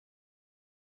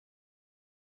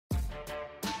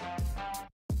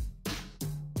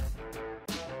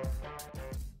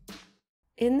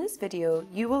In this video,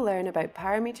 you will learn about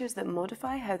parameters that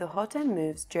modify how the hot end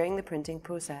moves during the printing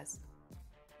process.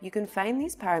 You can find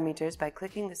these parameters by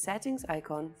clicking the Settings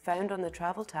icon found on the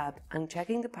Travel tab and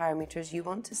checking the parameters you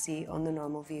want to see on the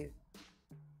normal view.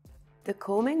 The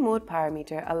combing mode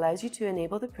parameter allows you to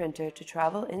enable the printer to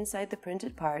travel inside the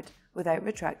printed part without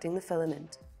retracting the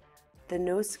filament. The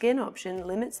No Skin option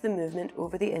limits the movement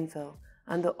over the infill,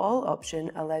 and the All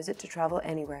option allows it to travel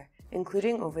anywhere,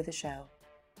 including over the shell.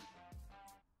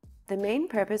 The main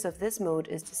purpose of this mode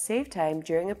is to save time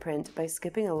during a print by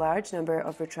skipping a large number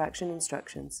of retraction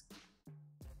instructions.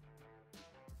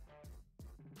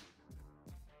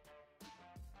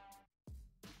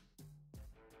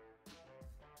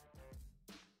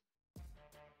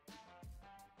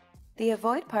 The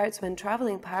Avoid Parts when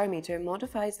traveling parameter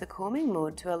modifies the combing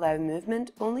mode to allow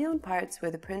movement only on parts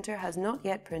where the printer has not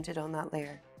yet printed on that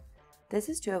layer. This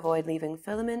is to avoid leaving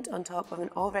filament on top of an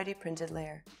already printed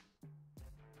layer.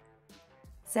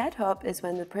 Z-hop is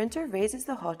when the printer raises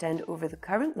the hot end over the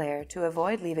current layer to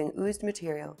avoid leaving oozed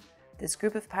material. This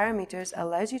group of parameters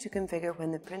allows you to configure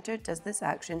when the printer does this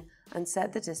action and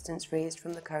set the distance raised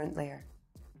from the current layer.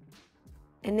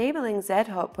 Enabling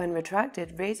Z-hop when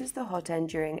retracted raises the hot end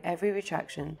during every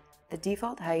retraction. The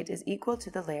default height is equal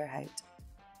to the layer height.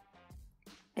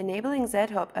 Enabling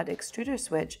Z-hop at extruder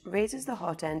switch raises the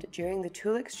hot end during the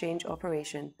tool exchange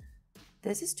operation.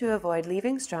 This is to avoid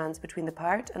leaving strands between the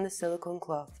part and the silicone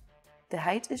cloth. The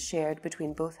height is shared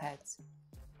between both heads.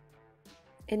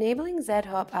 Enabling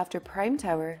Z-hop after prime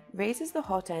tower raises the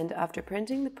hot end after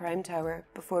printing the prime tower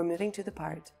before moving to the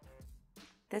part.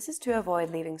 This is to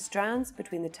avoid leaving strands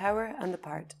between the tower and the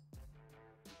part.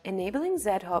 Enabling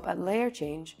Z-hop at layer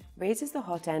change raises the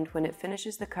hot end when it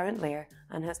finishes the current layer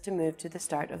and has to move to the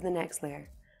start of the next layer.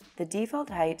 The default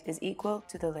height is equal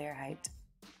to the layer height.